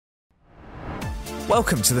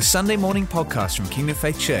Welcome to the Sunday morning podcast from Kingdom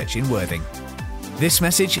Faith Church in Worthing. This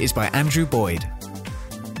message is by Andrew Boyd.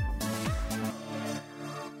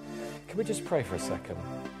 Can we just pray for a second?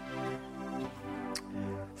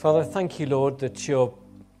 Father, thank you, Lord, that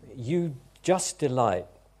you just delight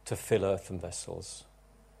to fill earthen vessels.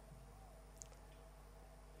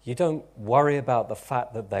 You don't worry about the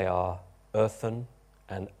fact that they are earthen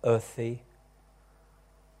and earthy.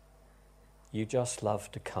 You just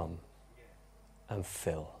love to come and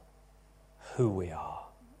fill who we are.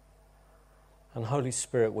 And Holy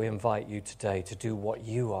Spirit, we invite you today to do what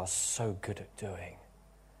you are so good at doing,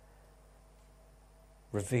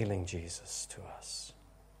 revealing Jesus to us.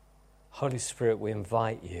 Holy Spirit, we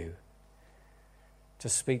invite you to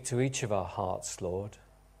speak to each of our hearts, Lord,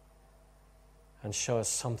 and show us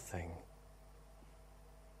something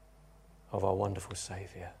of our wonderful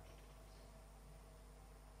Saviour.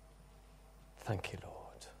 Thank you,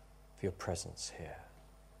 Lord, for your presence here.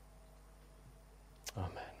 Amen.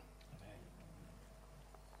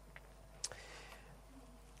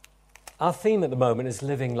 Our theme at the moment is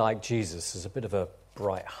living like Jesus. There's a bit of a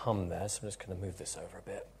bright hum there, so I'm just going to move this over a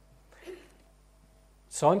bit.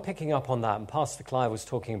 So I'm picking up on that, and Pastor Clive was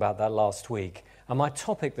talking about that last week. And my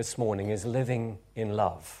topic this morning is living in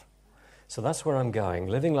love. So that's where I'm going,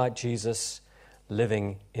 living like Jesus,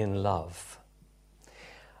 living in love.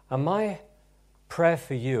 And my prayer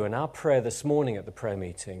for you, and our prayer this morning at the prayer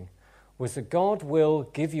meeting, was that God will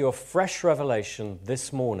give you a fresh revelation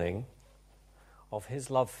this morning of his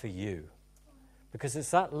love for you. Because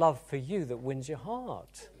it's that love for you that wins your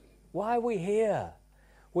heart. Why are we here?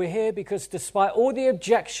 We're here because despite all the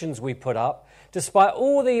objections we put up, despite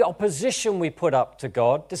all the opposition we put up to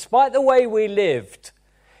God, despite the way we lived,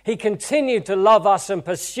 he continued to love us and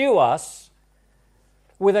pursue us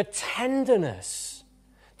with a tenderness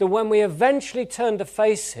that when we eventually turned to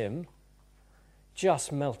face him,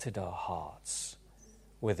 just melted our hearts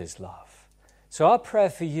with his love. So our prayer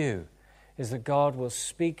for you is that God will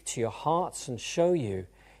speak to your hearts and show you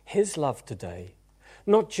his love today.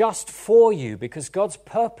 Not just for you, because God's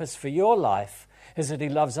purpose for your life is that he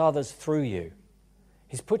loves others through you.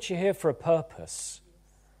 He's put you here for a purpose.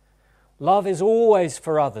 Love is always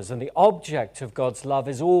for others, and the object of God's love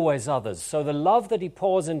is always others. So the love that he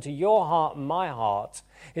pours into your heart and my heart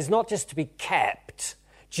is not just to be kept,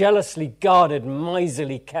 jealously guarded,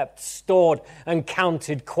 miserly kept, stored and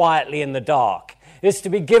counted quietly in the dark. It's to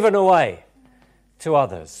be given away to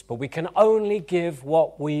others. But we can only give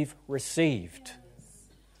what we've received.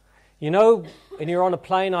 You know, when you're on a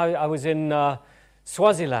plane, I was in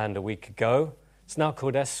Swaziland a week ago. It's now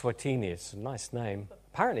called Eswatini. It's a nice name.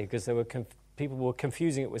 Apparently, because people were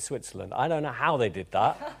confusing it with Switzerland. I don't know how they did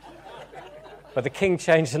that. But the king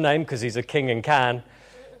changed the name, because he's a king and can,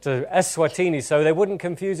 to Eswatini, so they wouldn't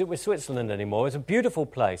confuse it with Switzerland anymore. It's a beautiful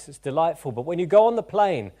place. It's delightful. But when you go on the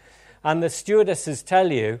plane and the stewardesses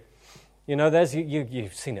tell you, you know,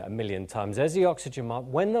 you've seen it a million times. There's the oxygen mask.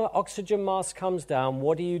 When the oxygen mask comes down,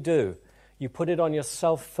 what do? You put it on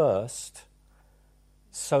yourself first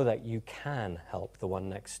so that you can help the one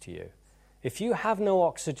next to you. If you have no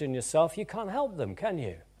oxygen yourself, you can't help them, can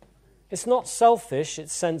you? It's not selfish,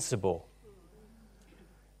 it's sensible.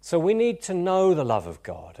 So we need to know the love of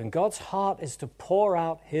God, and God's heart is to pour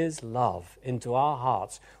out his love into our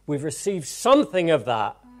hearts. We've received something of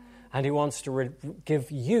that, and he wants to give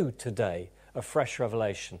you today a fresh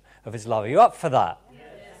revelation of his love. Are you up for that? Yes.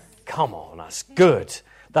 Come on, that's good.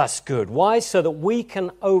 That's good. Why? So that we can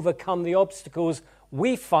overcome the obstacles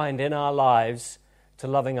we find in our lives to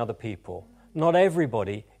loving other people. Not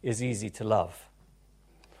everybody is easy to love.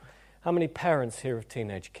 How many parents here have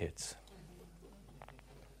teenage kids?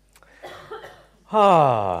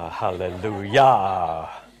 Hallelujah.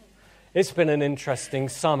 It's been an interesting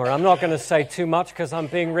summer. I'm not going to say too much because I'm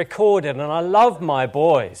being recorded and I love my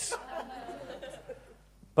boys.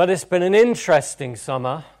 But it's been an interesting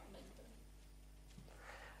summer.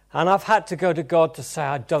 And I've had to go to God to say,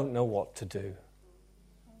 I don't know what to do.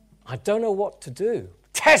 I don't know what to do.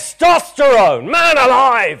 Testosterone, man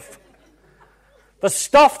alive! The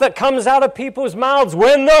stuff that comes out of people's mouths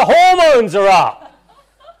when the hormones are up.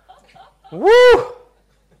 Woo!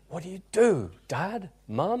 What do, Dad,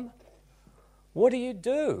 Mum? What do you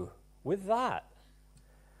do with that?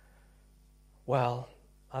 Well,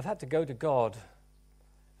 I've had to go to God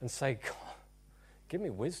and say, God, give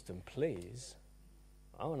me wisdom, please.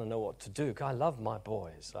 I want to know what to do. I love my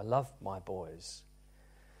boys.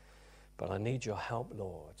 But I need your help,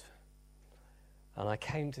 Lord. And I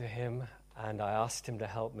came to him and I asked him to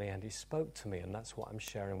help me, and he spoke to me, and that's what I'm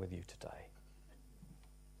sharing with you today.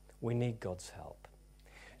 We need God's help.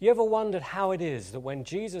 You ever wondered how it is that when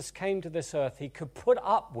Jesus came to this earth, he could put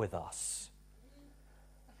up with us?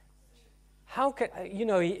 How could,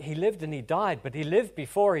 he lived and he died, but he lived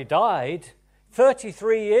before he died,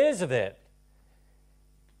 33 years of it.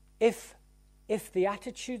 If the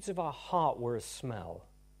attitudes of our heart were a smell,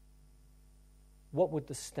 what would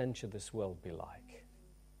the stench of this world be like?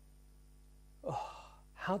 Oh,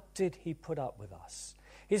 how did he put up with us?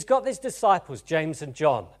 He's got these disciples, James and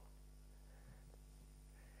John.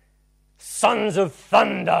 Sons of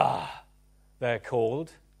thunder, they're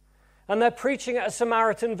called. And they're preaching at a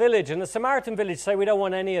Samaritan village. And the Samaritan village say, we don't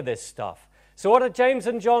want any of this stuff. So what do James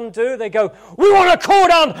and John do? They go, we want to call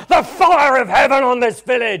down the fire of heaven on this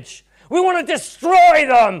village. We want to destroy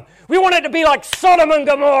them. We want it to be like Sodom and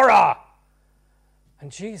Gomorrah.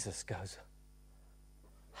 And Jesus goes,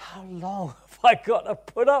 how long have I got to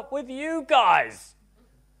put up with you guys?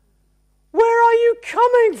 Where are you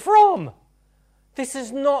coming from? This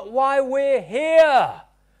is not why we're here.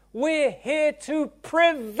 We're here to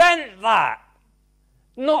prevent that,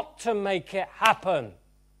 not to make it happen.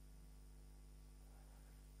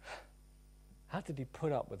 How did he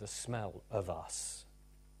put up with the smell of us?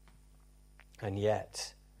 And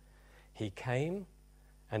yet, he came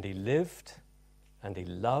and he lived and he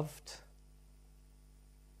loved.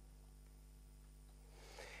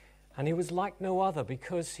 And he was like no other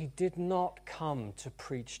because he did not come to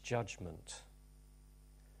preach judgment.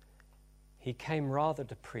 He came rather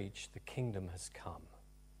to preach the kingdom has come.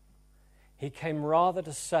 He came rather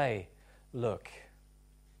to say, look,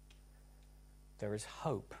 there is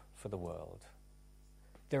hope for the world.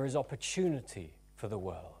 There is opportunity for the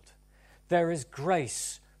world. There is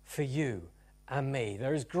grace for you and me.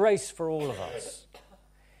 There is grace for all of us.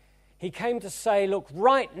 He came to say, look,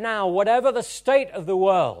 right now, whatever the state of the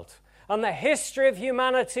world, and the history of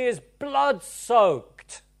humanity is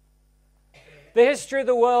blood-soaked. The history of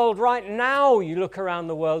the world right now, you look around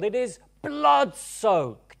the world, it is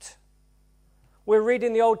blood-soaked. We're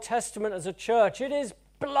reading the Old Testament as a church. It is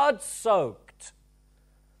blood-soaked.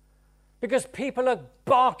 Because people are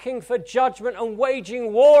barking for judgment and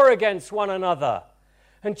waging war against one another.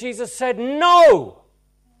 And Jesus said, no!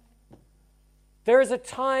 There is a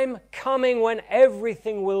time coming when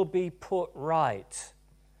everything will be put right.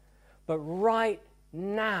 But right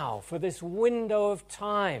now, for this window of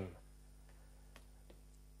time,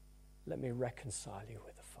 let me reconcile you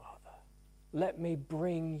with the Father. Let me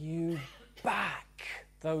bring you back,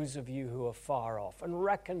 those of you who are far off, and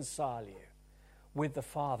reconcile you with the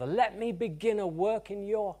Father. Let me begin a work in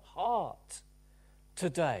your heart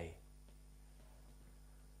today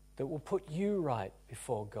that will put you right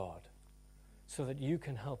before God so that you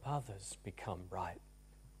can help others become right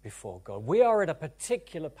before God. We are at a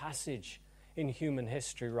particular passage in human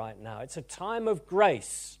history right now. It's a time of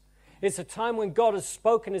grace. It's a time when God has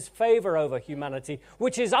spoken his favor over humanity,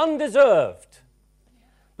 which is undeserved.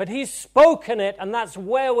 But he's spoken it, and that's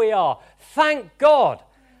where we are. Thank God.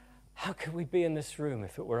 How could we be in this room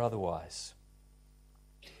if it were otherwise?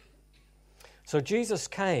 So Jesus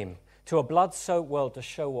came to a blood-soaked world to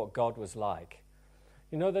show what God was like.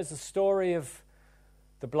 You know, there's a story of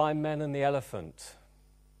the blind men and the elephant.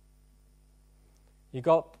 You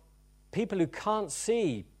got people who can't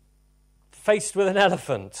see faced with an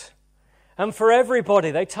elephant. And for everybody,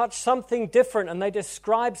 they touch something different and they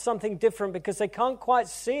describe something different because they can't quite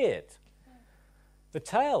see it. The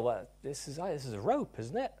tail, well, this is a rope,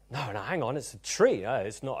 isn't it? No, hang on, it's a tree. No,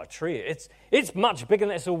 it's not a tree. It's much bigger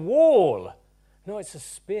than it's a wall. No, it's a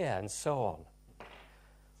spear, and so on.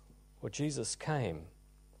 Well, Jesus came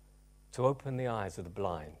to open the eyes of the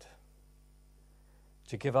blind,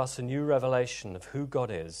 to give us a new revelation of who God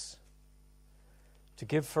is, to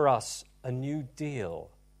give for us a new deal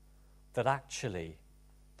that actually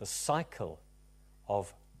the cycle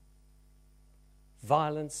of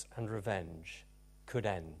violence and revenge could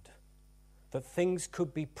end, that things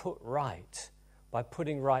could be put right by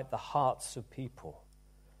putting right the hearts of people.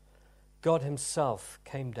 God himself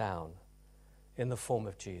came down in the form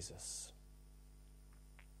of Jesus,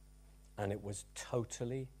 and it was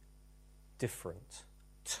totally different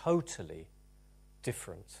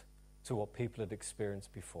to what people had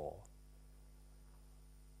experienced before.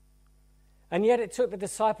 And yet it took the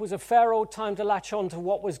disciples a fair old time to latch on to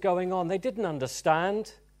what was going on. They didn't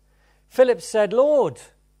understand. Philip said, Lord,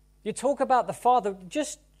 you talk about the Father,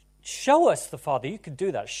 just show us the Father. You could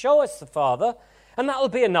do that. Show us the Father, and that will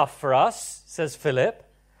be enough for us, says Philip.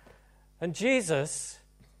 And Jesus,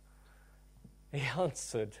 he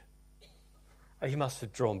answered. He must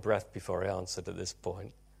have drawn breath before he answered at this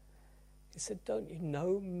point. He said, don't you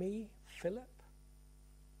know me, Philip?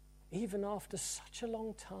 Even after such a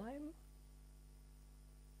long time?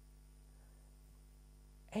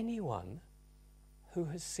 anyone who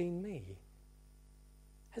has seen me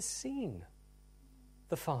has seen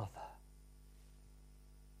the Father.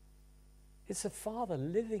 It's the Father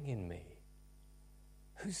living in me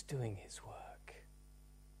who's doing his work.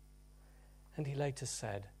 And he later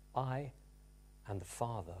said, I and the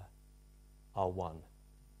Father are one.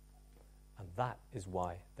 And that is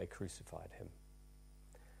why they crucified him.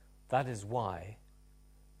 That is why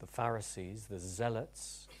the Pharisees, the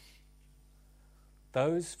zealots,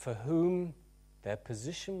 those for whom their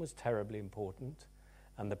position was terribly important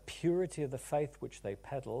and the purity of the faith which they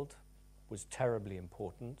peddled was terribly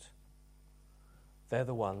important, they're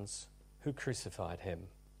the ones who crucified him.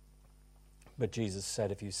 But Jesus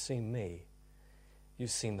said, if you've seen me,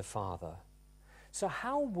 you've seen the Father. So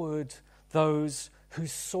how would those who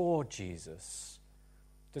saw Jesus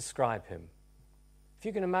describe him? If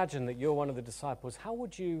you can imagine that you're one of the disciples, how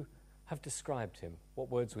would you have described him? What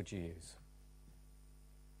words would you use?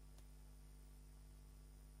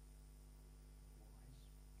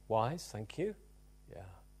 Wise, thank you. Yeah.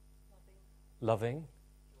 Loving.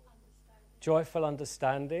 Joyful,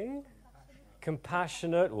 understanding.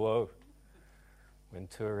 Compassionate. Whoa. When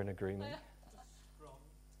two are in agreement.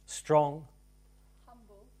 Strong.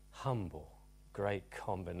 Humble. Great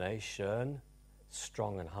combination.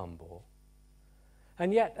 Strong and humble.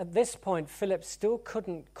 And yet, at this point, Philip still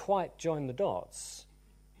couldn't quite join the dots.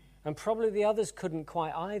 And probably the others couldn't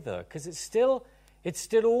quite either, because it's still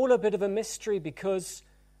all a bit of a mystery, because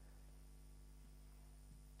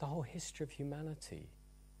the whole history of humanity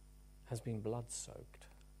has been blood-soaked.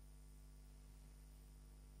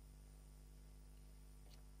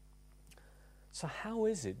 So how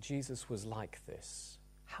is it Jesus was like this?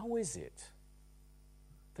 How is it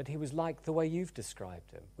that he was like the way you've described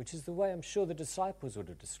him, which is the way I'm sure the disciples would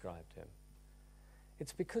have described him?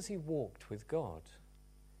 It's because he walked with God.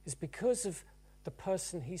 It's because of the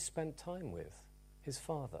person he spent time with, his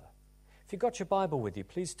Father. If you've got your Bible with you,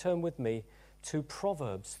 please turn with me to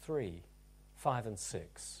Proverbs 3, 5 and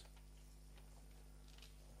 6.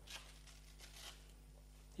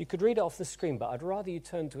 You could read it off the screen, but I'd rather you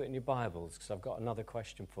turn to it in your Bibles, because I've got another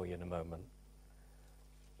question for you in a moment.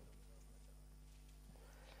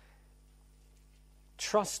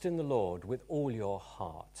 Trust in the Lord with all your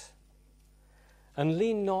heart, and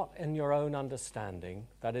lean not in your own understanding.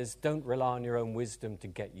 That is, don't rely on your own wisdom to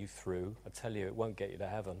get you through. I tell you, it won't get you to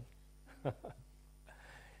heaven.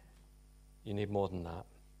 You need more than that.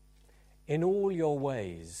 In all your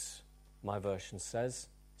ways, my version says,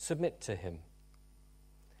 submit to him,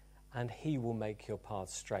 and he will make your path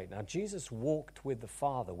straight. Now, Jesus walked with the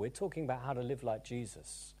Father. We're talking about how to live like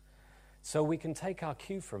Jesus. So we can take our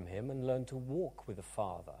cue from him and learn to walk with the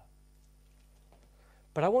Father.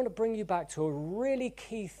 But I want to bring you back to a really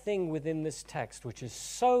key thing within this text, which is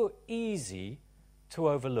so easy to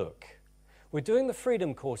overlook. We're doing the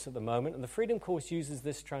Freedom Course at the moment, and the Freedom Course uses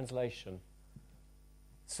this translation: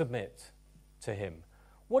 submit to him.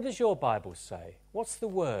 What does your Bible say? What's the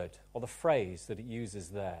word or the phrase that it uses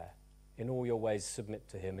there? In all your ways, submit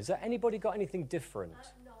to him. Has there anybody got anything different?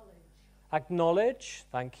 Acknowledge,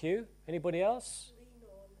 thank you. Anybody else? Lean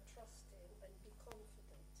on, trust him, and be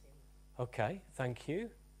confident in. Okay, thank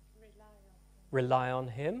you. Rely on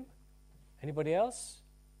him. Anybody else?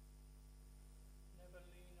 Never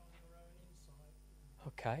lean on your own insight.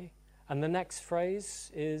 Okay. And the next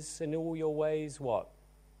phrase is, in all your ways, what?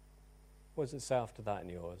 What does it say after that in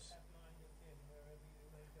yours?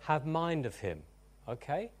 Have mind of him.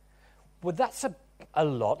 Okay. Well, that's a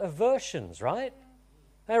lot of versions, right?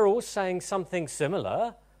 They're all saying something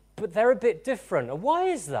similar, but they're a bit different. And why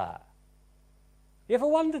is that? You ever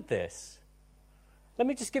wondered this? Let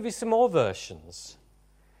me just give you some more versions.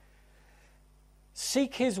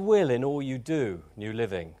 Seek his will in all you do, New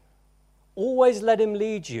Living. Always let him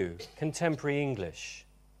lead you, Contemporary English.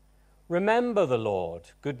 Remember the Lord,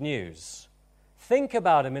 Good News. Think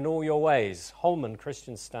about him in all your ways, Holman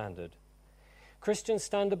Christian Standard. Christian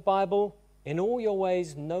Standard Bible, in all your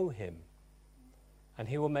ways know him, and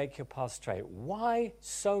he will make your path straight. Why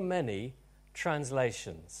so many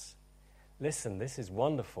translations? Listen, this is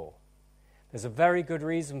wonderful. There's a very good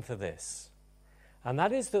reason for this. And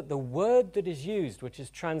that is that the word that is used, which is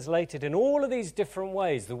translated in all of these different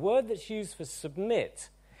ways, the word that's used for submit,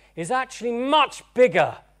 is actually much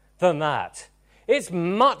bigger than that. It's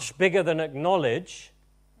much bigger than acknowledge.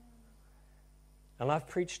 And I've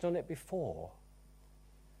preached on it before.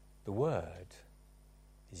 The word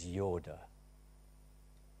is Yoda.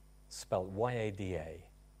 Spelled Y-A-D-A,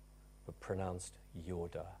 but pronounced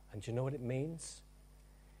Yoda. And do you know what it means?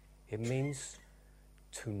 It means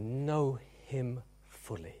to know him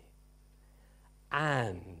fully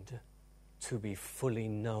and to be fully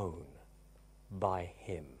known by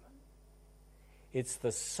him. It's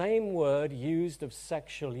the same word used of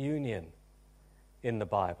sexual union in the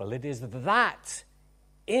Bible. It is that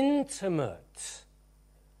intimate.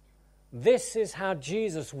 This is how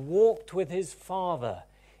Jesus walked with his Father,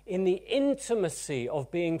 in the intimacy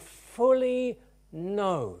of being fully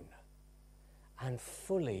known and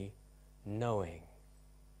fully knowing.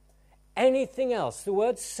 Anything else, the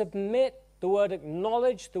word submit, the word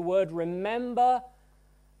acknowledge, the word remember,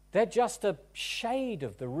 they're just a shade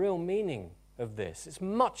of the real meaning of this. It's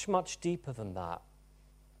much, much deeper than that.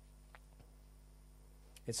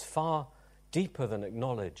 It's far deeper than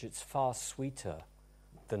acknowledge. It's far sweeter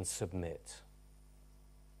than submit.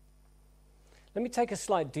 Let me take a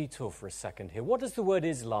slight detour for a second here. What does the word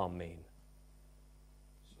Islam mean?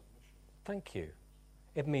 Submission. Thank you.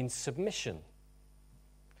 It means submission.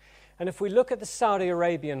 And if we look at the Saudi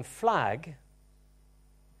Arabian flag,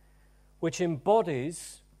 which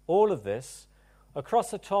embodies all of this,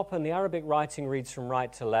 across the top, and the Arabic writing reads from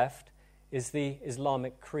right to left, is the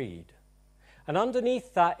Islamic creed. And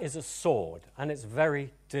underneath that is a sword, and it's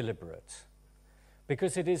very deliberate,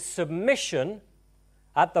 because it is submission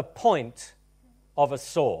at the point of a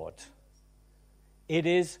sword. It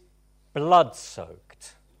is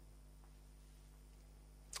blood-soaked.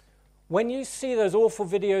 When you see those awful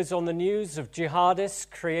videos on the news of jihadists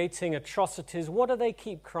creating atrocities, what do they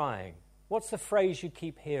keep crying? What's the phrase you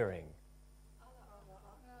keep hearing?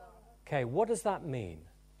 Okay, what does that mean?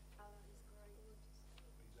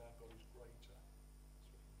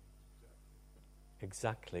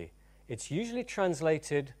 Exactly. It's usually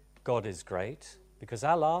translated, God is great, because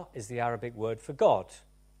Allah is the Arabic word for God.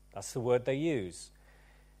 That's the word they use.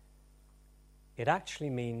 It actually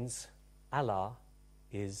means Allah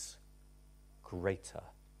is greater.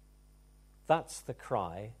 That's the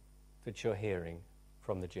cry that you're hearing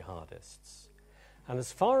from the jihadists. And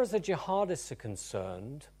as far as the jihadists are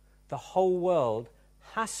concerned, the whole world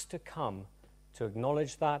has to come to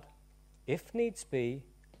acknowledge that, if needs be,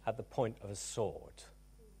 at the point of a sword.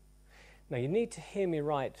 Now, you need to hear me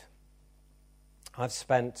right. I've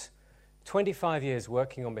spent 25 years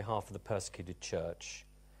working on behalf of the persecuted church,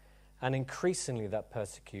 and increasingly that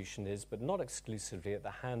persecution is, but not exclusively, at the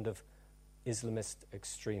hand of Islamist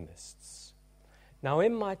extremists. Now,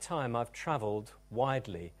 in my time, I've traveled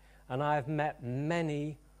widely, and I have met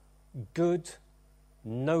many good,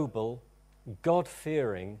 noble,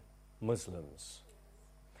 God-fearing Muslims.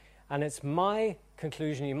 And it's my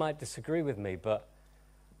conclusion, you might disagree with me, but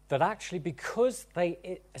that actually because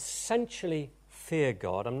they essentially fear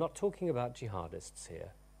God, I'm not talking about jihadists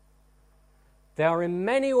here, they are in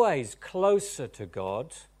many ways closer to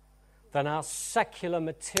God than our secular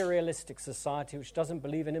materialistic society, which doesn't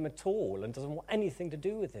believe in him at all and doesn't want anything to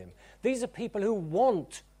do with him. These are people who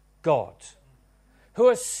want God, who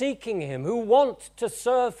are seeking him, who want to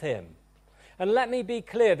serve him. And let me be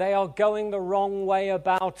clear, they are going the wrong way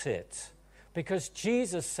about it, because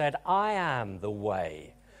Jesus said, I am the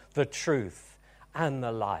way, the truth, and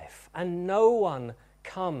the life, and no one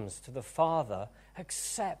comes to the Father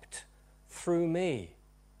except through me.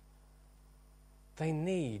 They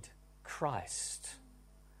need Christ.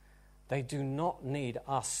 They do not need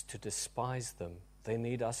us to despise them. They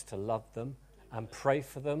need us to love them and pray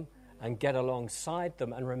for them and get alongside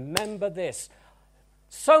them. And remember this,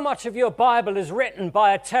 so much of your Bible is written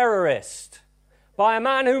by a terrorist, by a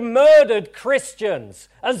man who murdered Christians,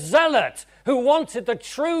 a zealot who wanted the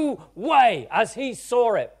true way as he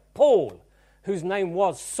saw it, Paul, whose name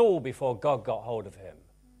was Saul before God got hold of him.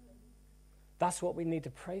 That's what we need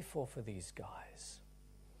to pray for these guys.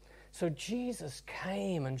 So Jesus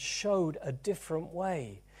came and showed a different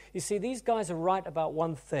way. You see, these guys are right about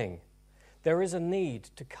one thing. There is a need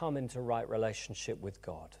to come into right relationship with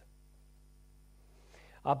God.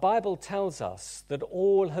 Our Bible tells us that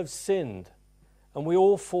all have sinned and we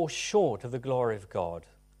all fall short of the glory of God.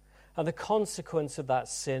 And the consequence of that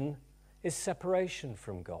sin is separation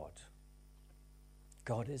from God.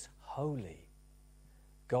 God is holy.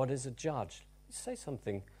 God is a judge. Say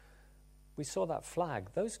something. We saw that flag.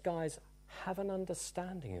 Those guys have an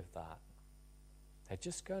understanding of that. They're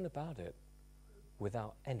just going about it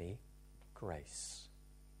without any grace.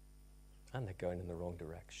 And they're going in the wrong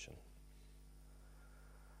direction.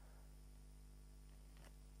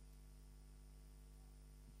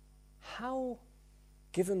 How,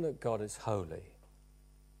 given that God is holy,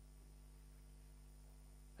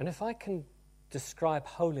 and if I can describe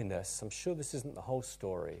holiness, I'm sure this isn't the whole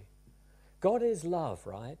story. God is love,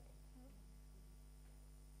 right?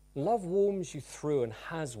 Love warms you through and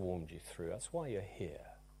has warmed you through. That's why you're here.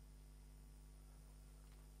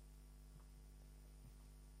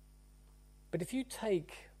 But if you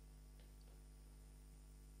take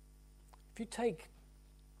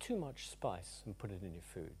too much spice and put it in your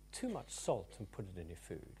food, too much salt and put it in your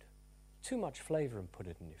food, too much flavor and put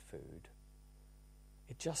it in your food,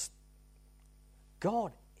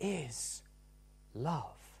 God is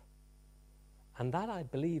love. And that, I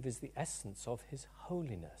believe, is the essence of his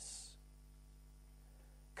holiness.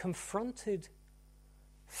 Confronted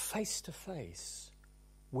face to face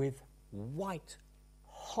with white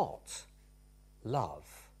hot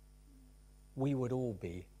love, we would all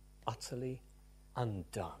be utterly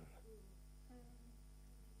undone.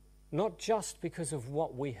 Not just because of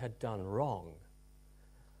what we had done wrong,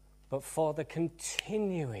 but for the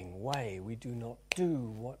continuing way we do not do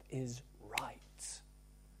what is right.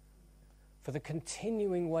 For the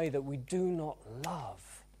continuing way that we do not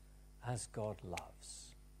love as God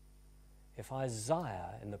loves. If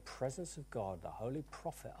Isaiah, in the presence of God, the holy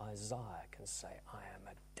prophet Isaiah, can say, I am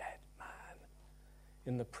a dead man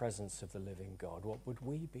in the presence of the living God, what would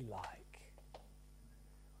we be like?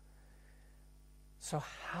 So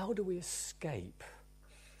how do we escape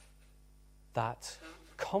that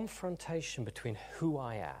confrontation between who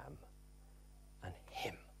I am and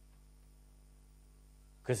him?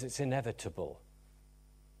 Because it's inevitable.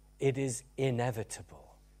 It is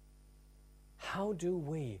inevitable. How do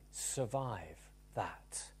we survive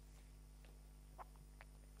that?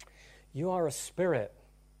 You are a spirit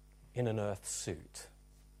in an earth suit.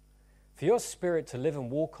 For your spirit to live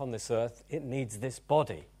and walk on this earth, it needs this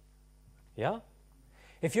body. Yeah?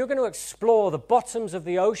 If you're going to explore the bottoms of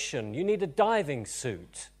the ocean, you need a diving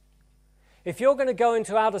suit. If you're going to go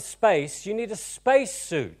into outer space, you need a space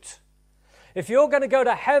suit. If you're going to go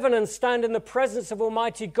to heaven and stand in the presence of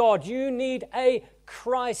Almighty God, you need a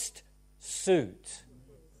Christ suit.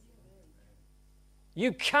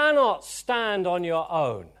 You cannot stand on your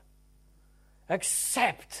own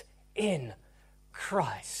except in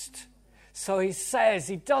Christ. So he says,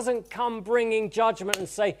 he doesn't come bringing judgment and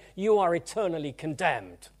say, you are eternally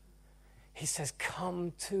condemned. He says,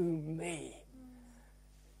 come to me.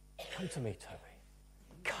 Come to me, Toby.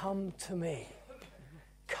 Come to me.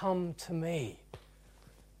 Come to me.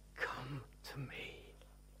 Come to me.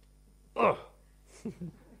 Ugh.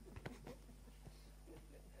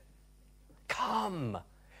 Come.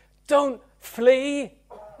 Don't flee.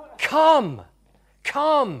 Come.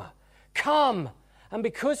 Come. Come. And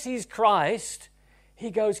because he's Christ,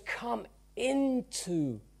 he goes, come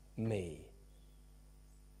into me.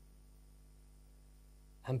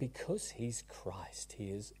 And because he's Christ,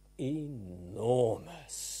 he is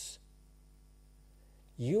enormous.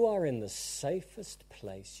 You are in the safest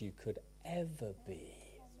place you could ever be,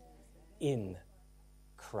 in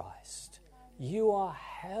Christ. You are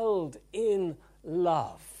held in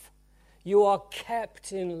love. You are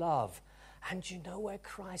kept in love. And you know where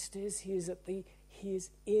Christ is? He is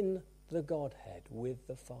in the Godhead with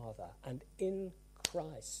the Father. And in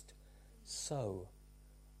Christ, so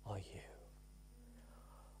are you.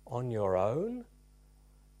 On your own,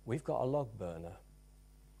 we've got a log burner.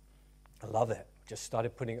 I love it. Just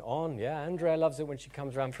started putting it on. Yeah, Andrea loves it when she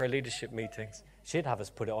comes around for her leadership meetings. She'd have us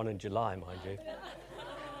put it on in July, mind you.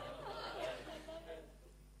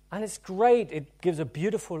 And it's great. It gives a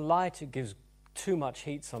beautiful light. It gives too much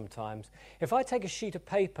heat sometimes. If I take a sheet of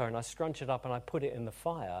paper and I scrunch it up and I put it in the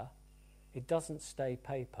fire, it doesn't stay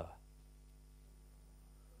paper.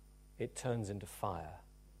 It turns into fire.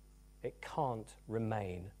 It can't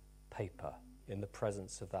remain paper in the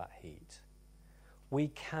presence of that heat. We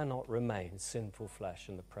cannot remain sinful flesh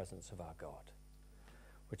in the presence of our God.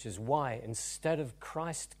 Which is why instead of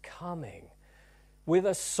Christ coming with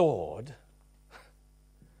a sword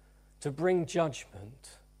to bring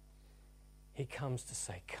judgment, he comes to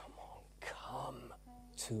say, come on, come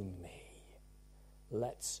to me.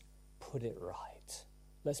 Let's put it right.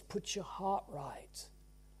 Let's put your heart right.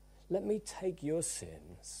 Let me take your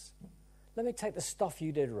sins. Let me take the stuff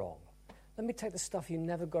you did wrong. Let me take the stuff you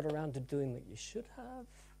never got around to doing that you should have.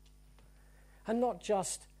 And not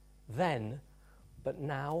just then, but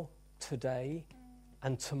now, today,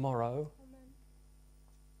 and tomorrow.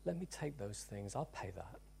 Let me take those things. I'll pay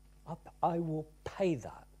that. I will pay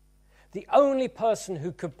that. The only person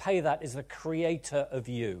who could pay that is the creator of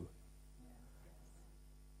you.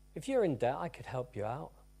 If you're in debt, I could help you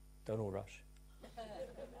out. Don't all rush.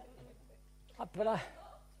 But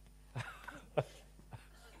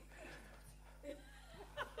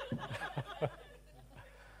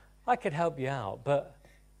I could help you out, but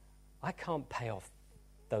I can't pay off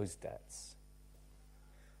those debts.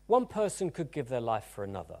 One person could give their life for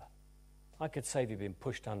another. I could save you being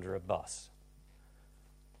pushed under a bus.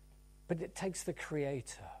 But it takes the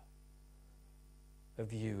Creator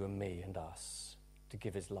of you and me and us to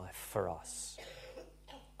give his life for us.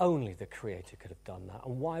 Only the Creator could have done that.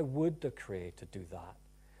 And why would the Creator do that?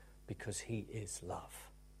 Because he is love.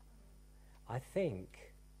 I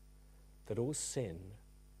think that all sin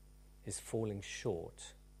is falling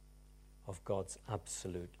short of God's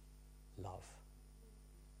absolute love.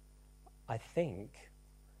 I think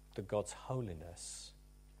that God's holiness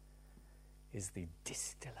is the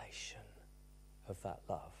distillation of that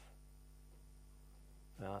love.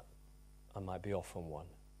 Now, I might be off on one,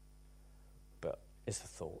 but it's a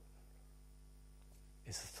thought.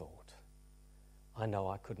 It's a thought. I know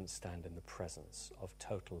I couldn't stand in the presence of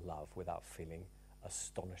total love without feeling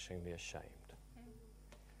astonishingly ashamed.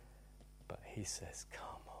 But he says,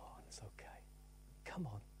 come on, it's okay. Come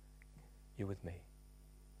on. You're with me.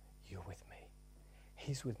 You're with me.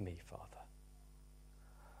 He's with me, Father.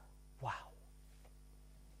 Wow.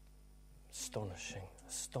 Astonishing,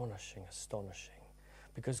 astonishing, astonishing.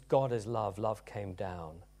 Because God is love, love came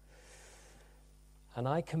down. And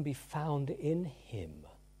I can be found in him,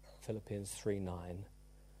 Philippians 3:9,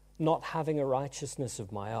 not having a righteousness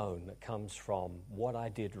of my own that comes from what I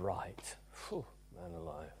did right. Whew, man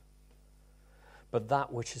alive. But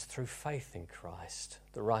that which is through faith in Christ,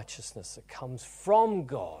 the righteousness that comes from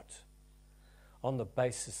God on the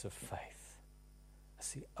basis of faith.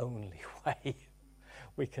 That's the only way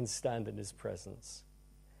we can stand in his presence.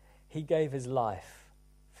 He gave his life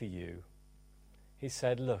for you. He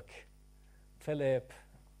said, look, Philip,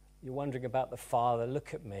 you're wondering about the Father.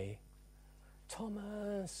 Look at me.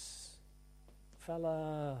 Thomas,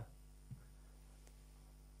 fella,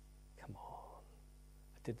 come on.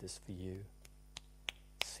 I did this for you.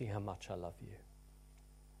 See how much I love you.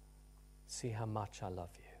 See how much I love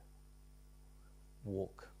you.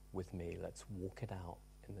 Walk with me. Let's walk it out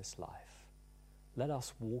in this life. Let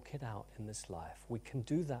us walk it out in this life. We can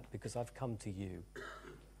do that because I've come to you.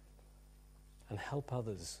 And help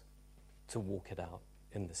others to walk it out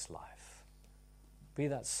in this life. Be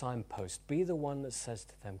that signpost. Be the one that says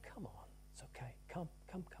to them, come on, it's okay. Come.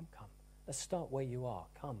 Let's start where you are.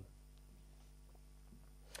 Come.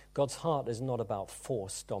 God's heart is not about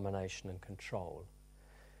force, domination, and control.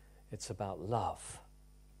 It's about love.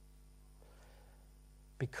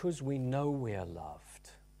 Because we know we are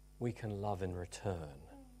loved, we can love in return.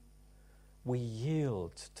 We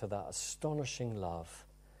yield to that astonishing love,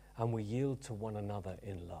 and we yield to one another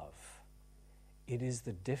in love. It is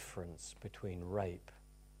the difference between rape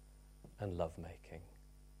and lovemaking.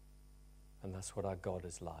 And that's what our God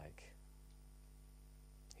is like.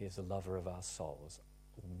 He is a lover of our souls.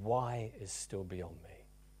 Why is still beyond me,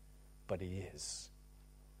 but he is.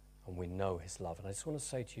 And we know his love. And I just want to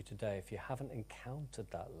say to you today, if you haven't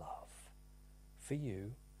encountered that love for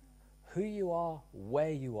you, who you are,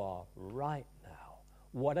 where you are right now,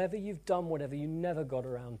 whatever you've done, whatever you never got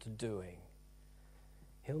around to doing,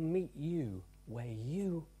 he'll meet you where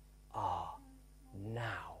you are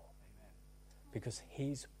now. Because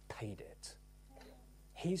he's paid it.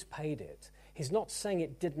 He's paid it. He's not saying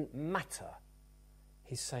it didn't matter.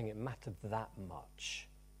 He's saying it mattered that much.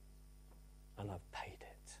 And I've paid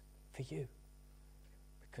it for you.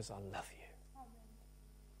 Because I love you. Amen.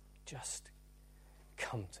 Just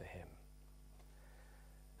come to him.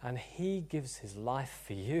 And he gives his life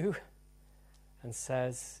for you and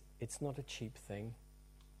says, it's not a cheap thing.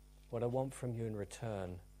 What I want from you in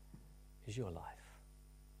return is your life.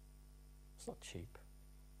 It's not cheap.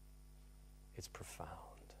 It's profound.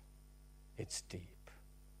 It's deep.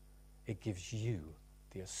 It gives you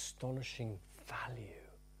the astonishing value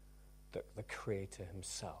that the Creator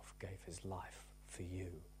himself gave his life for you.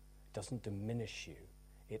 It doesn't diminish you.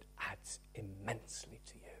 It adds immensely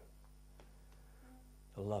to you.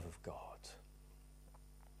 The love of God.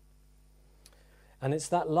 And it's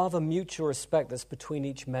that love and mutual respect that's between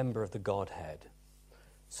each member of the Godhead.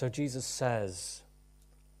 So Jesus says,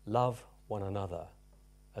 love one another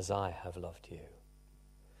as I have loved you.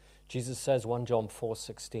 Jesus says, 1 John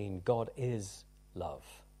 4:16, God is love.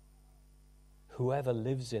 Whoever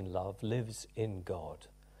lives in love lives in God,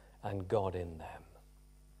 and God in them.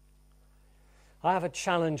 I have a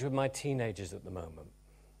challenge with my teenagers at the moment.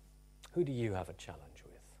 Who do you have a challenge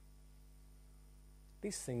with?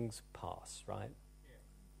 These things pass, right?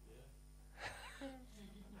 Yeah.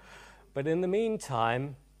 But in the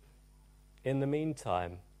meantime,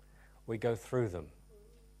 we go through them.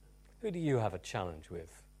 Who do you have a challenge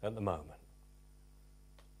with at the moment?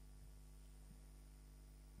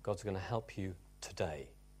 God's going to help you today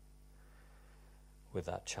with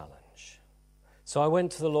that challenge. So I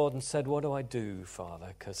went to the Lord and said, what do I do, Father?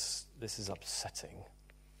 Because this is upsetting.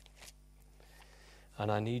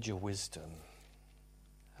 And I need your wisdom.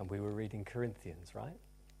 And we were reading Corinthians, right?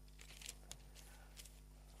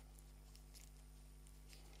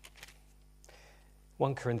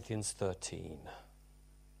 (1 Corinthians 13).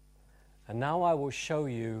 And now I will show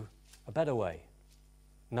you a better way.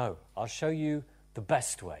 No, I'll show you the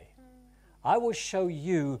best way. I will show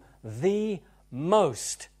you the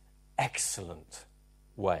most excellent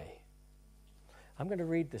way. I'm going to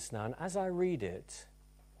read this now, and as I read it,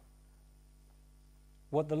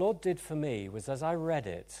 what the Lord did for me was, as I read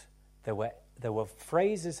it, there were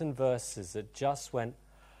phrases and verses that just went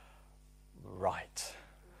right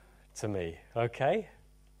to me, okay?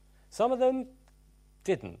 Some of them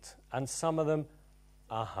didn't, and some of them,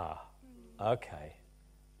 okay.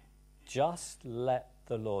 Just let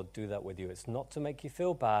the Lord do that with you. It's not to make you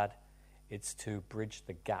feel bad, it's to bridge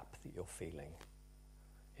the gap that you're feeling.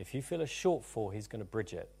 If you feel a shortfall, he's going to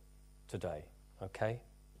bridge it today, okay?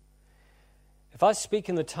 If I speak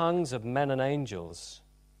in the tongues of men and angels,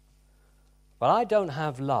 but I don't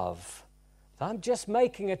have love, I'm just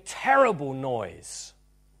making a terrible noise.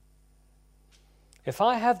 If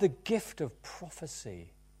I have the gift of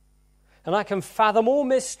prophecy, and I can fathom all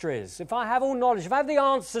mysteries, if I have all knowledge, if I have the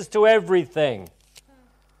answers to everything,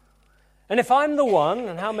 and if I'm the one,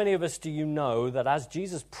 and how many of us do you know that as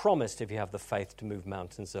Jesus promised, if you have the faith to move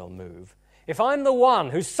mountains, they'll move? If I'm the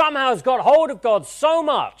one who somehow has got hold of God so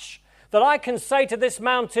much that I can say to this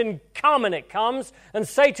mountain, come, and it comes, and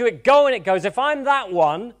say to it, go, and it goes. If I'm that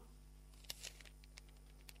one,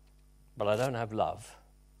 but I don't have love,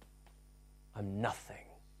 I'm nothing.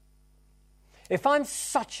 If I'm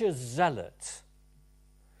such a zealot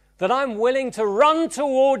that I'm willing to run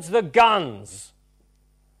towards the guns,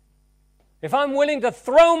 if I'm willing to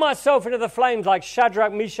throw myself into the flames like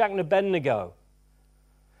Shadrach, Meshach, and Abednego,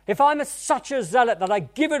 if I'm such a zealot that I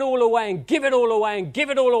give it all away and give it all away and give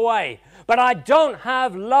it all away, but I don't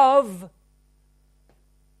have love,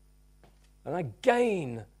 and I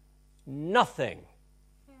gain nothing.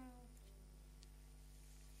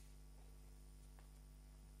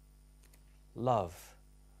 Love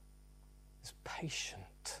is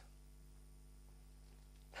patient.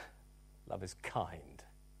 Love is kind.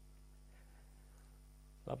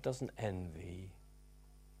 Love doesn't envy.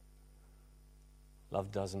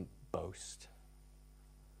 Love doesn't boast.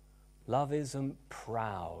 Love isn't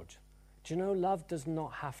proud. Do you know, love does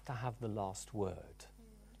not have to have the last word.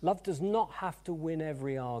 Love does not have to win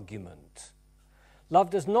every argument. Love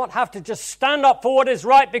does not have to just stand up for what is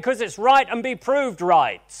right because it's right and be proved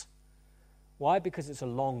right. Why? Because it's a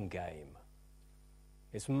long game.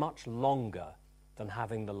 It's much longer than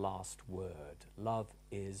having the last word. Love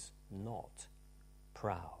is not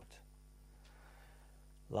proud.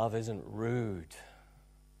 Love isn't rude.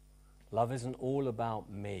 Love isn't all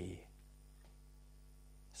about me.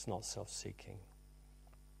 It's not self-seeking.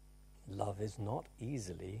 Love is not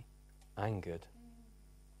easily angered.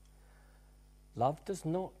 Love does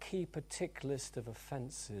not keep a tick list of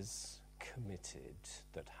offences committed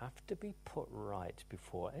that have to be put right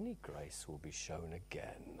before any grace will be shown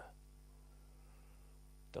again.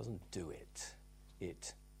 Doesn't do it.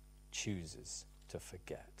 It chooses to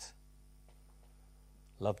forget.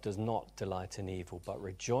 Love does not delight in evil, but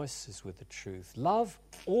rejoices with the truth. Love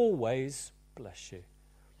always, bless you,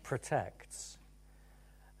 protects.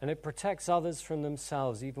 And it protects others from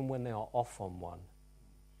themselves even when they are off on one.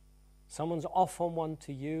 Someone's off on one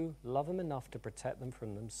to you, love them enough to protect them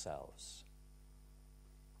from themselves.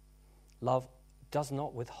 Love does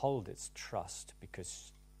not withhold its trust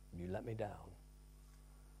because you let me down.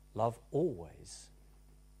 Love always,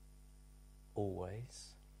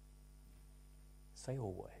 say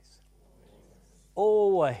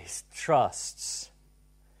always trusts.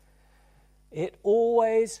 It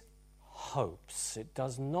always hopes. It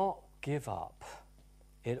does not give up.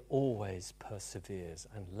 It always perseveres,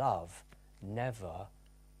 and love never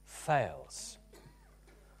fails.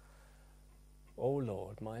 Oh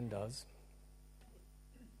Lord, mine does.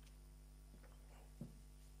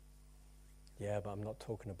 Yeah, but I'm not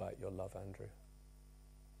talking about your love, Andrew.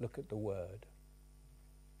 Look at the word.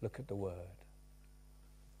 Look at the word.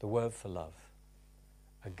 The word for love,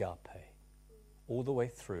 agape. All the way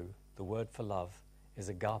through, the word for love is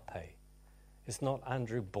agape. It's not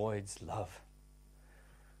Andrew Boyd's love.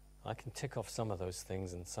 I can tick off some of those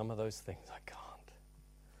things, and some of those things I can't.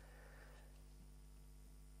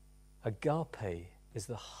 Agape is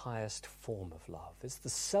the highest form of love. It's the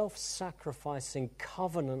self-sacrificing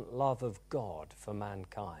covenant love of God for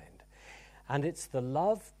mankind. And it's the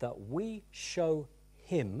love that we show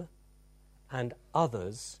him and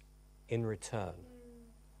others in return.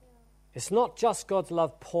 It's not just God's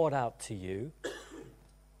love poured out to you.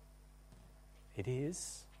 It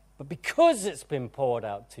is, But because it's been poured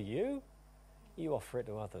out to you, you offer it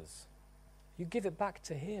to others. You give it back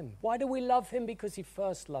to him. Why do we love him? Because he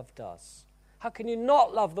first loved us. How can you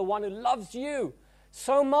not love the one who loves you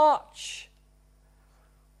so much?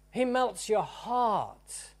 He melts your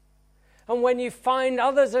heart. And when you find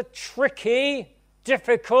others are tricky,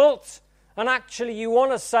 difficult, and actually you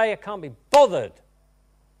want to say, I can't be bothered,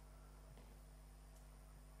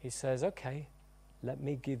 he says, okay, let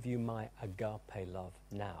me give you my agape love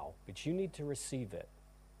now. But you need to receive it.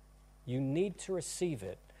 You need to receive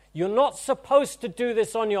it. You're not supposed to do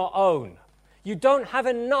this on your own. You don't have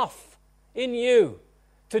enough in you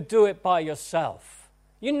to do it by yourself.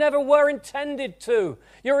 You never were intended to.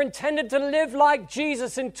 You're intended to live like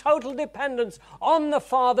Jesus in total dependence on the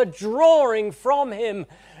Father, drawing from him,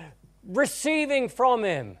 receiving from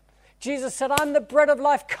him. Jesus said, I'm the bread of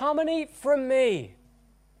life. Come and eat from me.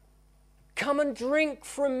 Come and drink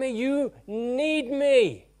from me. You need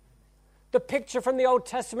me. The picture from the Old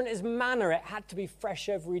Testament is manna. It had to be fresh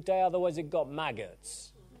every day, otherwise it got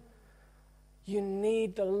maggots. You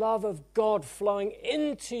need the love of God flowing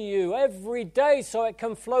into you every day so it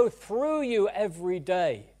can flow through you every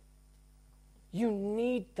day. You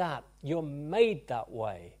need that. You're made that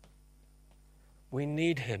way. We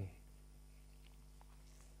need him.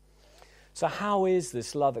 So how is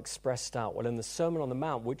this love expressed out? Well, in the Sermon on the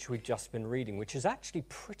Mount, which we've just been reading, which is actually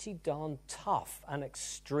pretty darn tough and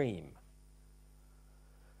extreme,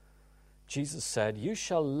 Jesus said, you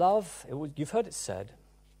shall love, you've heard it said,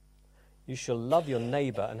 you shall love your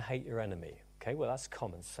neighbor and hate your enemy. Okay, well, that's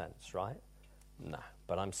common sense, right? No,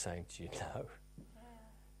 but I'm saying to you, no.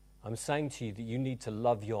 I'm saying to you that you need to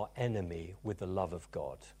love your enemy with the love of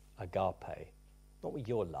God, agape. Not with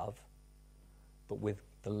your love, but with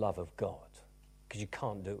the love of God. Because you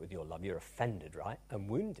can't do it with your love. You're offended, right? And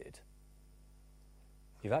wounded.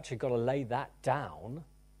 You've actually got to lay that down,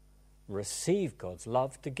 receive God's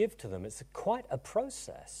love to give to them. It's quite a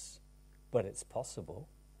process, but it's possible.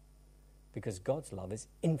 Because God's love is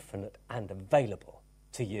infinite and available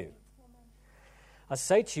to you. I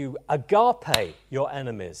say to you, agape your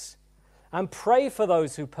enemies and pray for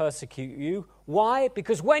those who persecute you. Why?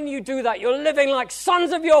 Because when you do that, you're living like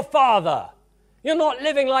sons of your Father. You're not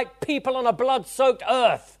living like people on a blood-soaked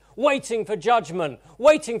earth, waiting for judgment,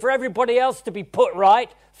 waiting for everybody else to be put right,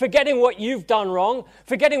 forgetting what you've done wrong,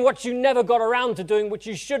 forgetting what you never got around to doing, which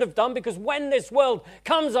you should have done, because when this world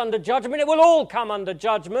comes under judgment, it will all come under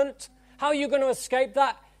judgment. How are you going to escape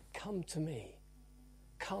that? Come to me.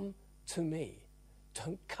 Come to me.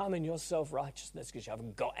 Don't come in your self-righteousness because you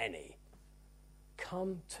haven't got any.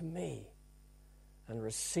 Come to me and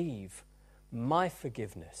receive my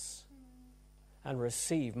forgiveness and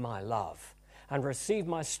receive my love and receive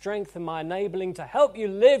my strength and my enabling to help you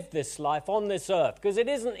live this life on this earth, because it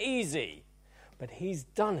isn't easy, but he's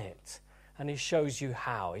done it and he shows you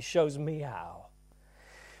how. He shows me how.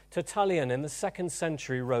 Tertullian in the 2nd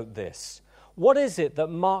century wrote this: what is it that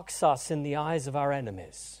marks us in the eyes of our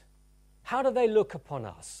enemies? How do they look upon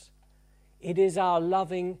us? It is our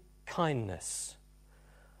loving kindness.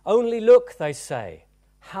 Only look, they say,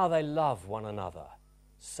 how they love one another.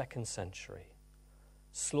 2nd century.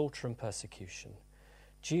 Slaughter and persecution.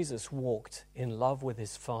 Jesus walked in love with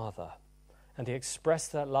his Father, and he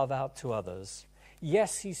expressed that love out to others.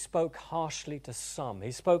 Yes, he spoke harshly to some.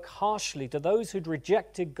 He spoke harshly to those who'd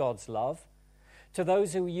rejected God's love, to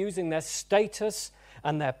those who were using their status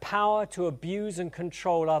and their power to abuse and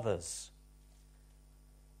control others.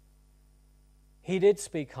 He did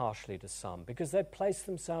speak harshly to some because they'd placed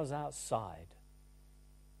themselves outside.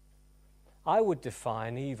 I would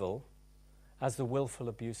define evil as the willful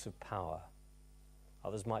abuse of power.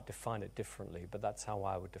 Others might define it differently, but that's how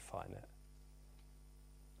I would define it.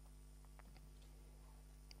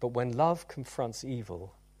 But when love confronts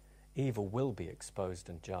evil, evil will be exposed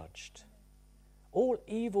and judged. All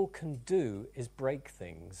evil can do is break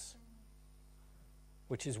things,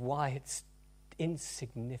 which is why it's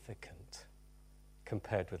insignificant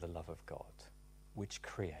compared with the love of God, which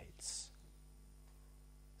creates.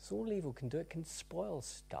 So all evil can do, it can spoil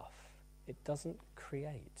stuff. It doesn't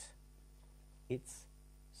create. It's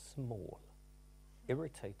small.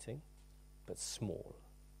 Irritating, but small.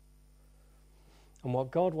 And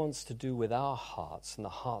what God wants to do with our hearts and the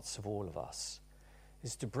hearts of all of us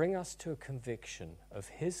is to bring us to a conviction of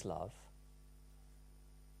his love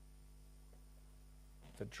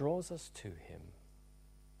that draws us to him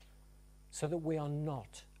so that we are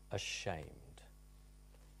not ashamed,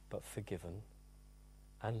 but forgiven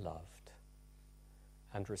and loved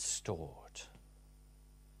and restored.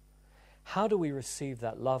 How do we receive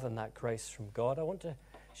that love and that grace from God? I want to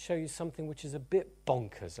show you something which is a bit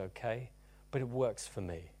bonkers, okay? But it works for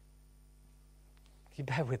me. You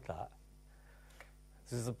bear with that.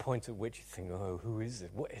 This is the point at which you think, oh, who is it?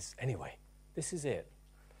 What is... Anyway, this is it.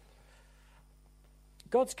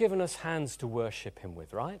 God's given us hands to worship him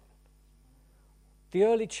with, right? The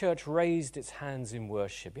early church raised its hands in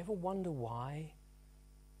worship. You ever wonder why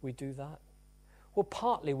we do that? Well,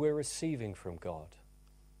 partly we're receiving from God.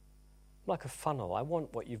 Like a funnel. I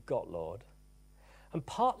want what you've got, Lord. And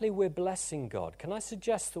partly we're blessing God. Can I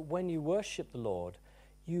suggest that when you worship the Lord,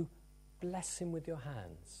 you bless him with your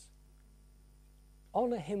hands?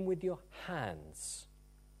 Honor him with your hands.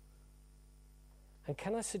 And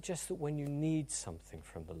can I suggest that when you need something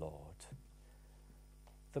from the Lord,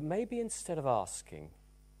 that maybe instead of asking,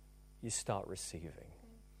 you start receiving?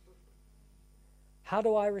 How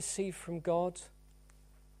do I receive from God?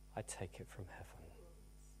 I take it from heaven.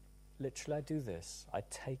 Literally, I do this. I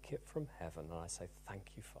take it from heaven and I say,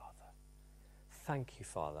 thank you, Father. Thank you,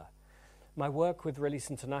 Father. My work with Release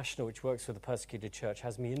International, which works with the persecuted church,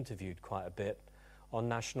 has me interviewed quite a bit on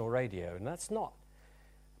national radio, and that's not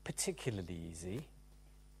particularly easy.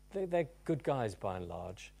 They're good guys by and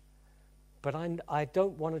large. But I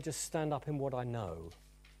don't want to just stand up in what I know.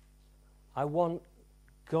 I want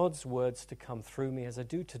God's words to come through me as I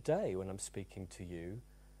do today when I'm speaking to you,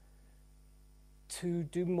 to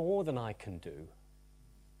do more than I can do.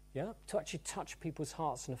 Yeah? To actually touch people's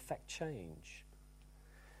hearts and affect change.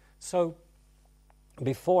 So,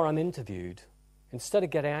 before I'm interviewed, instead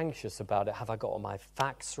of getting anxious about it, have I got all my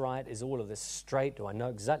facts right? Is all of this straight? Do I know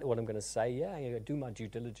exactly what I'm going to say? Yeah, I do my due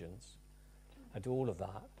diligence. I do all of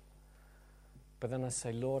that. But then I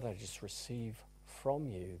say, Lord, I just receive from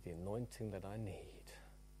you the anointing that I need,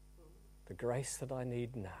 the grace that I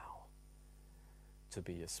need now to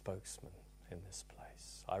be your spokesman in this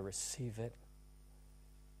place. I receive it,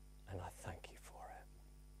 and I thank you for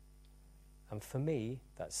it. And for me,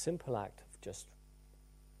 that simple act of just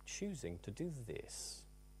choosing to do this,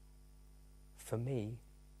 for me,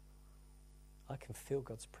 I can feel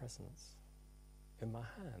God's presence in my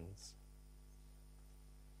hands.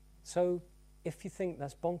 So if you think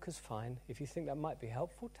that's bonkers, fine. If you think that might be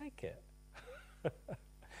helpful, take it.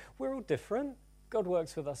 We're all different. God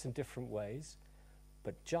works with us in different ways.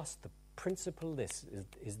 But just the principle is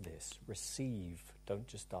this. Receive, don't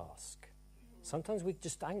just ask. Sometimes we're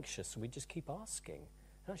just anxious and we just keep asking.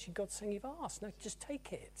 And actually God's saying, you've asked, now just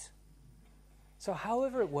take it. So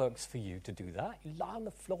however it works for you to do that, you lie on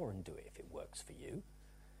the floor and do it if it works for you.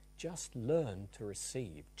 Just learn to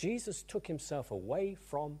receive. Jesus took himself away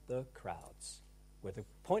from the crowds, where the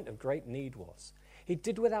point of great need was. He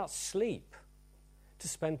did without sleep to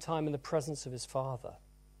spend time in the presence of his Father.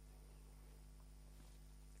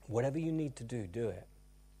 Whatever you need to do, do it.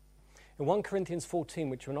 In 1 Corinthians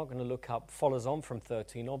 14, which we're not going to look up, follows on from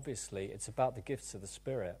 13, obviously. It's about the gifts of the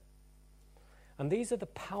Spirit. And these are the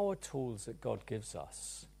power tools that God gives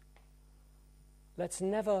us. Let's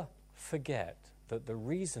never forget that the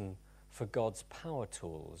reason for God's power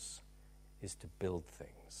tools is to build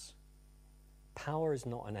things. Power is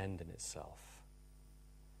not an end in itself.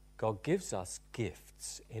 God gives us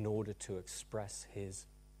gifts in order to express his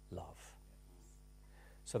love.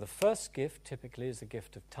 So the first gift typically is the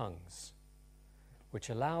gift of tongues, which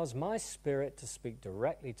allows my spirit to speak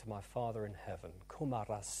directly to my Father in heaven.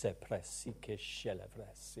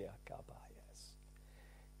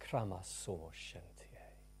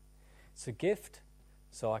 It's a gift,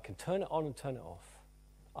 so I can turn it on and turn it off.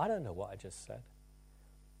 I don't know what I just said,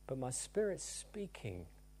 but my spirit's speaking.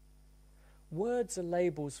 Words are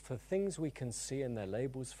labels for things we can see, and they're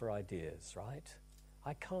labels for ideas, right?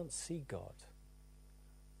 I can't see God.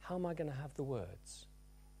 How am I going to have the words?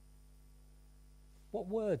 What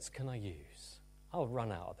words can I use? I'll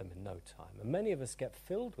run out of them in no time. And many of us get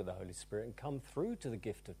filled with the Holy Spirit and come through to the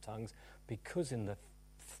gift of tongues because in the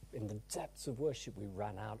depths of worship we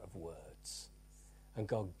ran out of words. And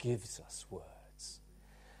God gives us words.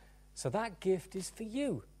 So that gift is for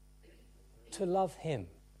you, to love him.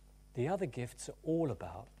 The other gifts are all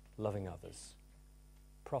about loving others.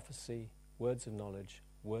 Prophecy, words of knowledge,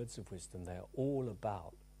 words of wisdom, they're all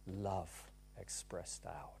about love expressed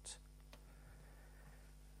out.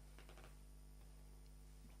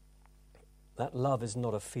 That love is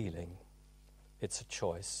not a feeling, it's a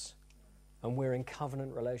choice. And we're in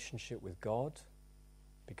covenant relationship with God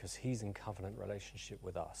because he's in covenant relationship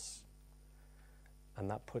with us. And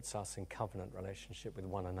that puts us in covenant relationship with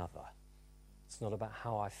one another. It's not about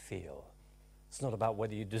how I feel. It's not about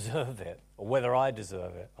whether you deserve it or whether I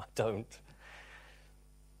deserve it. I don't.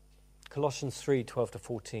 Colossians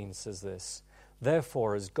 3:12-14 says this: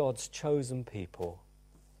 Therefore, as God's chosen people,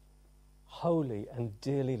 holy and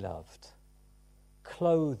dearly loved,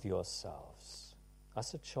 clothe yourselves.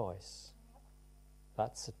 That's a choice.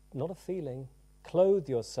 That's not a feeling. Clothe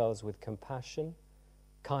yourselves with compassion,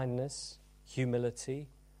 kindness, humility,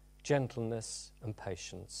 gentleness, and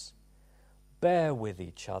patience. Bear with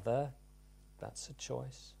each other. That's a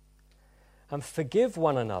choice. And forgive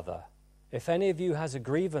one another. If any of you has a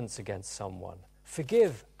grievance against someone,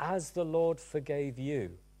 forgive as the Lord forgave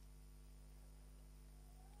you.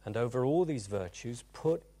 And over all these virtues,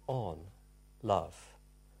 put on love,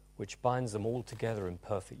 which binds them all together in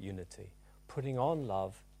perfect unity. Putting on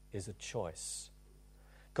love is a choice.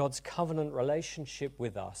 God's covenant relationship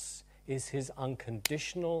with us is his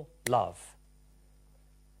unconditional love.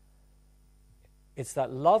 It's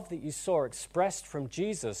that love that you saw expressed from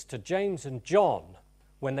Jesus to James and John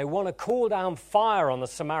when they want to call down fire on the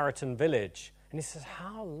Samaritan village. And he says,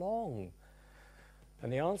 how long?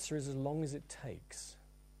 And the answer is as long as it takes,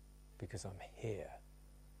 because I'm here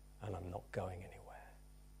and I'm not going anywhere.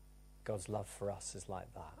 God's love for us is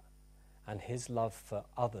like that. And his love for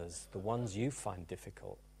others, the ones you find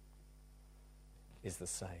difficult, is the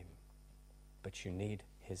same. But you need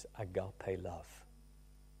his agape love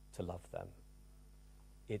to love them.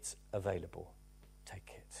 It's available.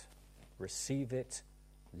 Take it. Receive it.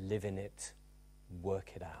 Live in it.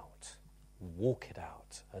 Work it out. Walk it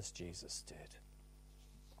out as Jesus did.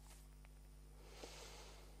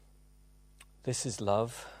 This is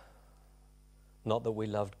love. Not that we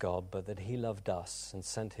loved God, but that he loved us and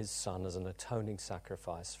sent his Son as an atoning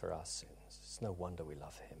sacrifice for our sins. It's no wonder we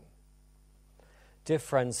love him. Dear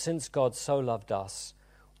friends, since God so loved us,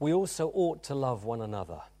 we also ought to love one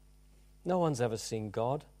another. No one's ever seen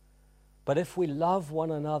God, but if we love one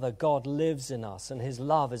another, God lives in us and his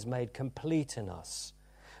love is made complete in us.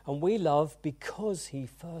 And we love because he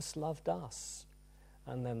first loved us.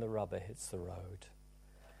 And then the rubber hits the road.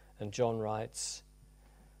 And John writes,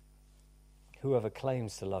 whoever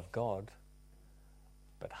claims to love God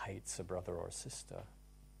but hates a brother or a sister,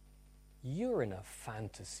 you're in a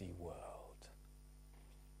fantasy world.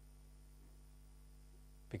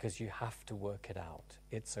 Because you have to work it out.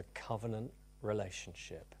 It's a covenant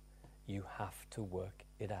relationship. You have to work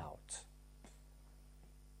it out.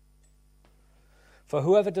 For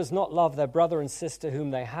whoever does not love their brother and sister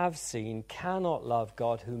whom they have seen cannot love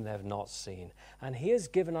God whom they have not seen. And he has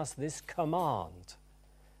given us this command.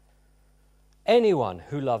 Anyone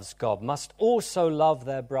who loves God must also love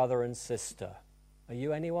their brother and sister. Are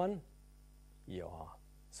you anyone? You are.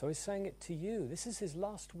 So he's saying it to you. This is his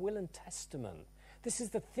last will and testament. This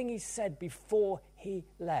is the thing he said before he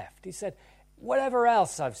left. He said, whatever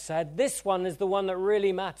else I've said, this one is the one that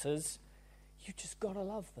really matters. You just got to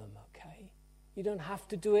love them, okay? You don't have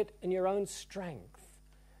to do it in your own strength,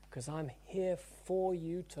 because I'm here for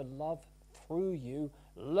you to love through you.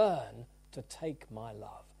 Learn to take my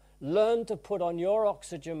love. Learn to put on your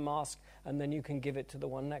oxygen mask, and then you can give it to the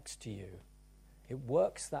one next to you. It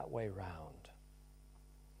works that way round.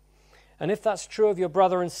 And if that's true of your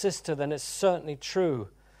brother and sister, then it's certainly true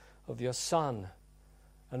of your son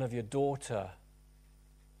and of your daughter,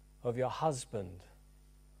 of your husband,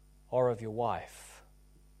 or of your wife.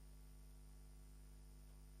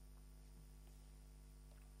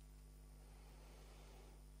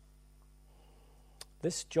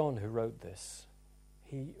 This John who wrote this,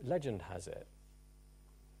 legend has it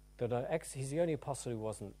that he's the only apostle who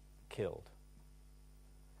wasn't killed.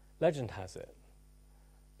 Legend has it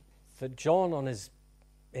that John,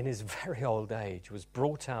 in his very old age, was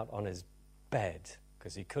brought out on his bed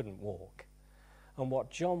because he couldn't walk. And what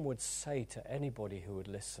John would say to anybody who would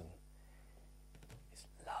listen is,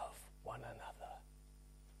 love one another.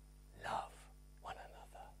 Love one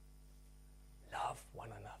another. Love one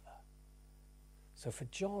another. So for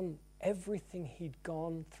John, everything he'd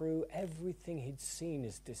gone through, everything he'd seen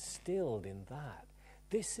is distilled in that.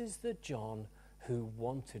 This is the John who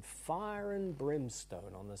wanted fire and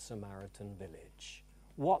brimstone on the Samaritan village.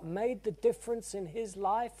 What made the difference in his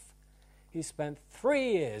life? He spent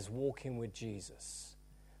 3 years walking with Jesus,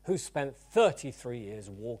 who spent 33 years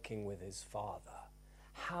walking with his Father.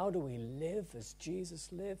 How do we live as Jesus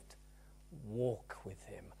lived? Walk with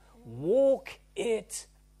him. Walk it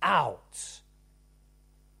out.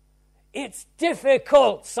 It's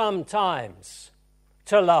difficult sometimes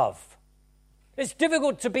to love. It's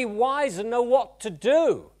difficult to be wise and know what to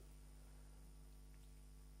do.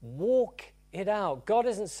 Walk it out. God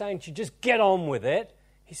isn't saying to you, just get on with it.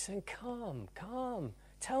 He's saying, come,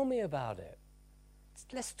 tell me about it.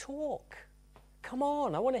 Let's talk. Come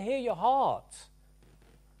on, I want to hear your heart.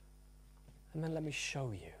 And then let me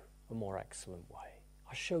show you a more excellent way.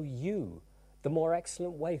 I'll show you the more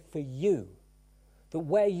excellent way for you. That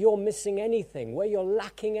where you're missing anything, where you're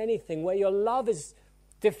lacking anything, where your love is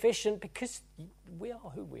deficient, because we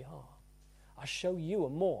are who we are. I'll show you a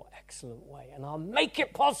more excellent way, and I'll make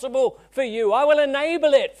it possible for you. I will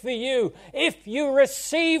enable it for you if you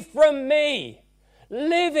receive from me.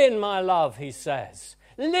 Live in my love, he says.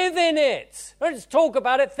 Live in it. Don't just talk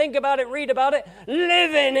about it, think about it, read about it.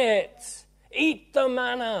 Live in it. Eat the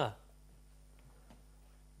manna.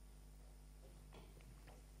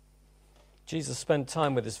 Jesus spent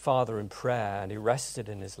time with his Father in prayer, and he rested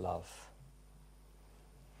in his love.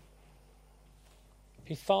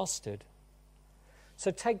 He fasted. So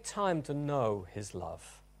take time to know his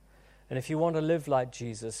love. And if you want to live like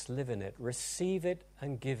Jesus, live in it. Receive it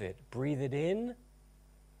and give it. Breathe it in,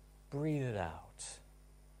 breathe it out.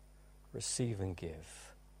 Receive and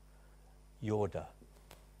give. Yorda.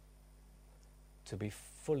 To be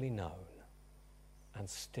fully known and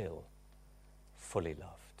still fully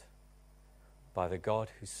loved by the God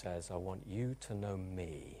who says, I want you to know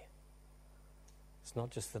me. It's not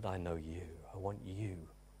just that I know you. I want you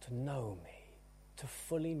to know me. To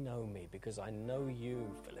fully know me, because I know you,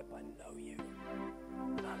 Philip, I know you,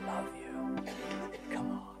 and I love you.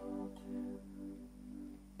 Come on.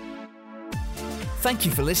 Thank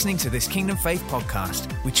you for listening to this Kingdom Faith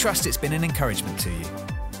podcast. We trust it's been an encouragement to you.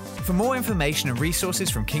 For more information and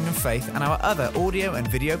resources from Kingdom Faith and our other audio and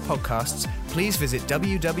video podcasts, please visit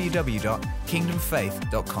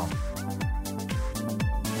www.kingdomfaith.com.